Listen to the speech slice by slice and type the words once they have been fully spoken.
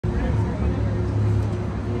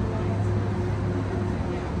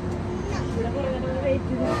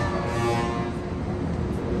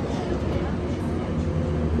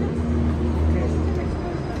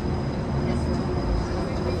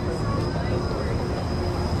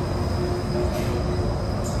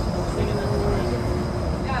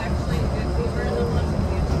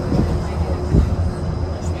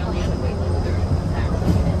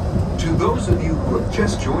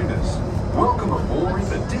just joined us, welcome aboard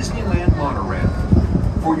the Disneyland Monorail.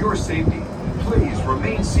 For your safety, please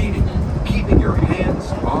remain seated, keeping your hands,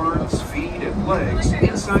 arms, feet, and legs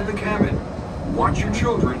inside the cabin. Watch your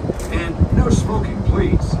children, and no smoking,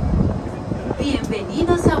 please.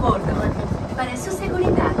 Bienvenidos a bordo. Para su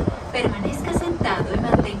seguridad, permanezca sentado y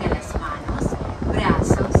mantenga las manos,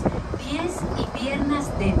 brazos, pies y piernas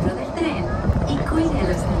dentro del tren y cuide a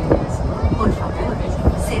los niños. Por favor,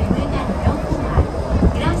 se ruega no fumar.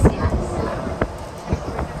 Gracias.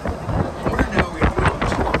 We're now en route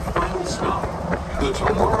to our final stop, the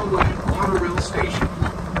Tomorrowland Monorail Station.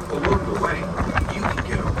 Along the way, you can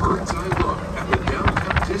get a bird's-eye look at the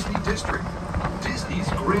downtown Disney District, Disney's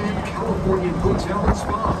Grand Californian Hotel and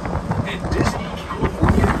Spa, and Disney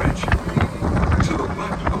California Adventure. To the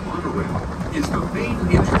left of the monorail is the main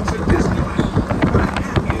entrance of Disneyland, the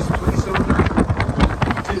happiest place on earth.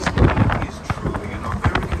 Disneyland is truly an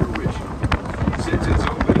American original. Since its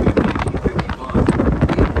opening in 1955,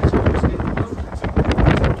 it has hosted hundreds of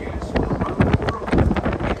millions of guests from around the world,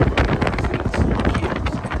 including presidents,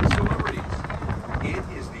 kings, and celebrities. It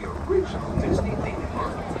is the original Disney theme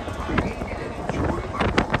park, created and enjoyed by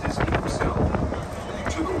Walt Disney himself.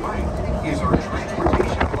 To the right is our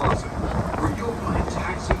transportation plaza, where you'll find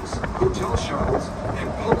taxis, hotel shuttles, and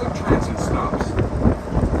public transit stops.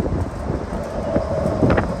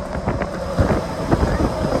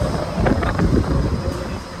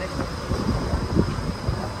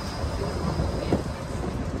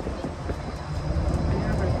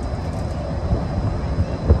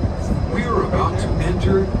 We're about to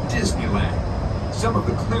enter Disneyland. Some of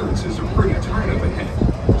the clearances are pretty tight up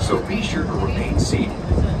ahead, so be sure to remain seated,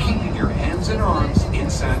 keeping your hands and arms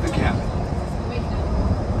inside the cabin.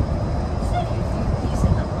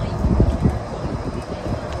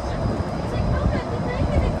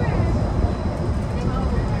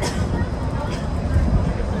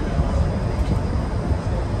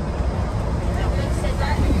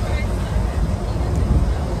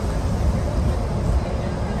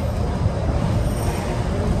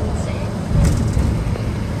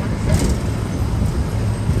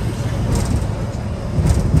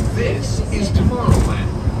 This is Tomorrowland,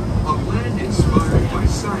 a land inspired by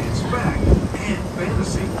science fact and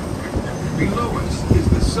fantasy. Below us is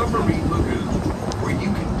the Submarine Lagoon, where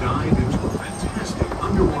you can dive into a fantastic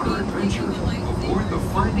underwater adventure aboard the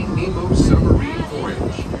Finding Nemo submarine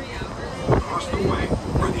voyage. Across the way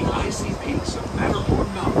are the icy peaks of Matterhorn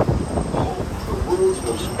Mountain, home to the world's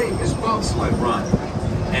most famous bobsled run.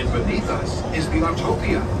 And beneath us is the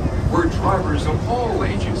Autopia, where drivers of all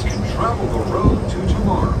ages can travel the road to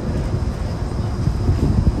tomorrow.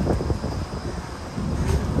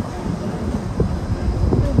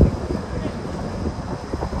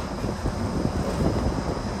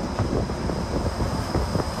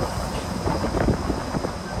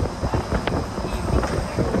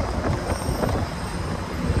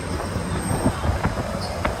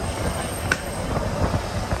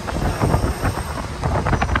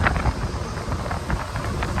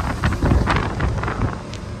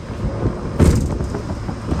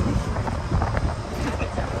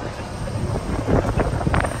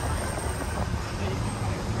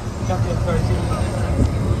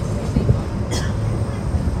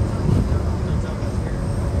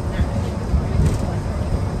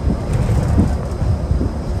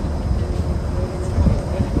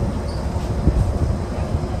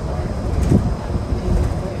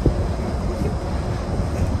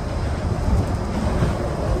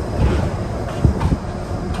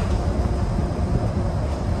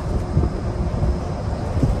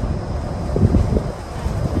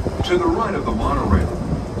 To the right of the monorail,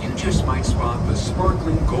 you just might spot the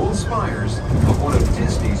sparkling gold spires of one of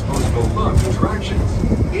Disney's most beloved attractions.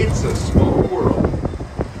 It's a small world.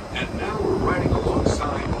 And now we're riding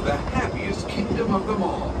alongside the happiest kingdom of them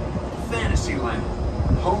all, Fantasyland,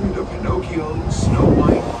 home to Pinocchio, Snow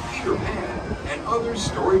White, Peter Pan, and other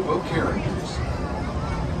storybook characters.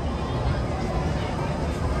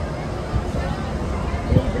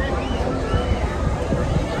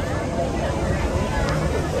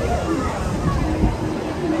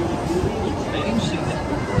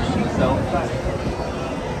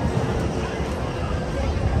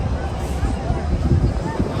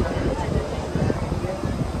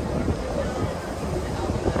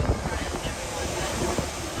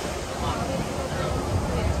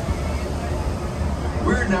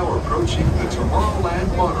 We're now approaching the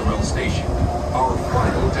Tomorrowland Monorail Station, our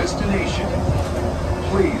final destination.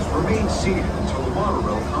 Please remain seated until the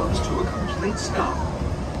monorail comes to a complete stop.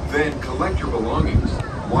 Then collect your belongings,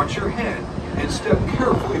 watch your head, and step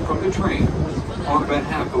carefully from the train. On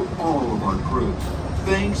behalf of all of our crew,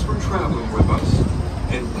 thanks for traveling with us.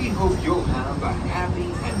 hope you'll have a happy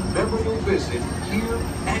and memorable visit here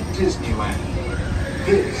at Disneyland.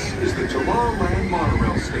 This is the Tomorrowland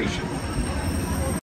Monorail Station.